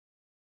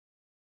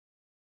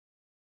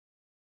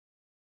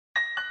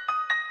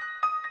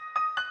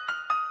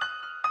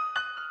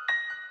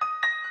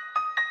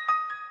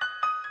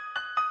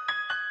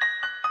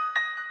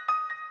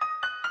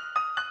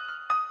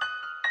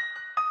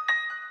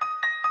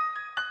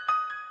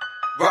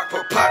Rock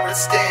for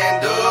pirates, stand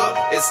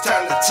up. It's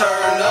time to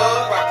turn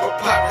up. Rock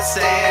for pirates,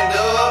 stand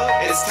up.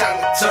 It's time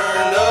to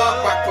turn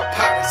up. Rock for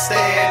pirates,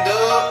 stand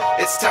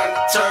up. It's time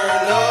to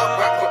turn up.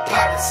 Rock for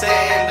pirates,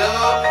 stand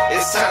up.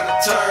 It's time to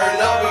turn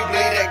up. We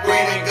bleed that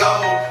green and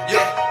gold.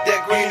 Yeah,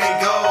 that green and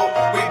gold.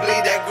 We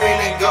bleed that green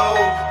and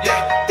gold.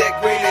 Yeah, that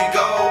green and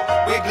gold.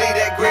 We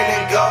bleed that green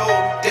and gold.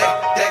 Yeah,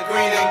 that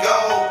green and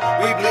gold.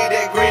 We bleed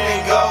that green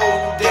and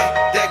gold. Yeah,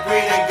 that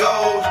green and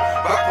gold.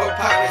 Rock for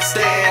pirates,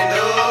 stand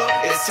up.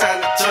 It's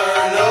time to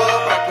turn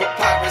up. Rock for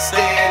pirates,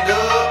 stand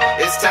up.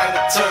 It's time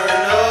to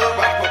turn up.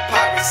 Rock for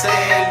pirates,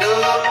 stand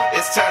up.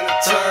 It's time to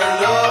turn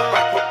up.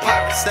 Rock for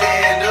pirates,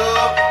 stand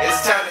up.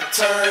 It's time to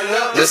turn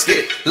up. Let's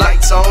get it.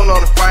 Lights on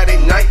a Friday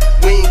night.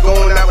 We ain't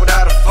going out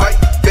without a fight.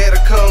 Better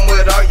come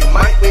with all your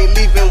might. We ain't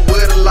leaving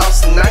with a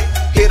loss tonight.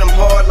 Hit them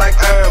hard like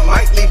Iron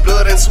Mike. Leave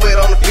blood and sweat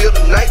on the field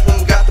tonight. When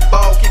we got the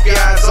ball, keep your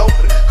eyes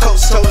open.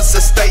 Coach told us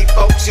to stay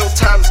focused. Your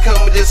time is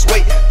coming, just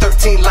wait.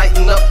 13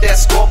 lighting up that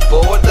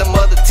scoreboard. Them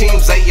other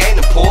teams, they ain't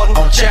important.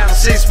 On channel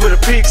 6 with a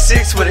pick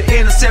 6 with an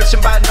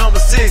interception by number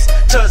 6.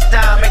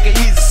 Touchdown, make it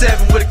easy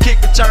 7 with a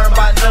kick return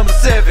by number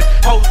 7.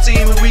 Whole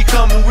team and we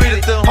coming with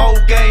it. The whole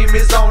game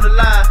is on the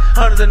line.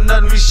 100 to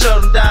nothing, we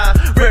shut them down.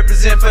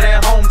 Represent for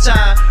that home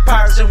time.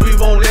 Pirates and we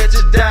won't let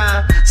you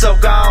down. So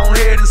go on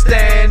ahead and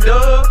stand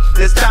up.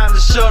 It's time to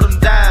shut them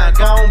down.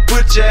 Go on,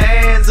 put your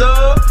hands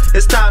up.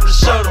 It's time to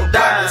shut them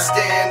down.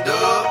 Stand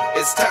up.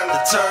 It's time to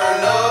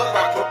turn up.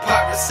 Rock for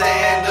pirates,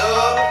 stand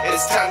up.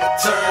 It's time to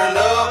turn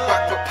up.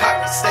 Rock for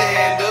pirates,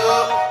 stand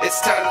up.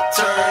 It's time to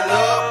turn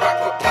up. Rock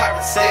for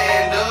pirates,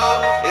 stand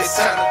up. It's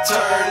time to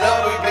turn up.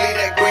 We bleed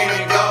that green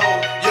and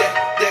gold. Yeah,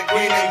 that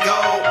green and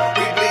gold.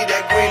 We bleed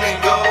that green and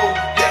gold.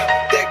 Yeah,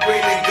 that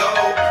green and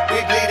gold. We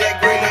bleed that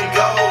green and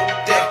gold.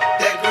 Yeah,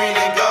 that green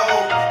and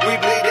gold. We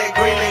bleed that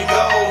green and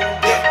gold.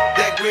 Yeah,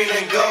 that green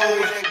and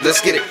gold.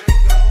 Let's get it.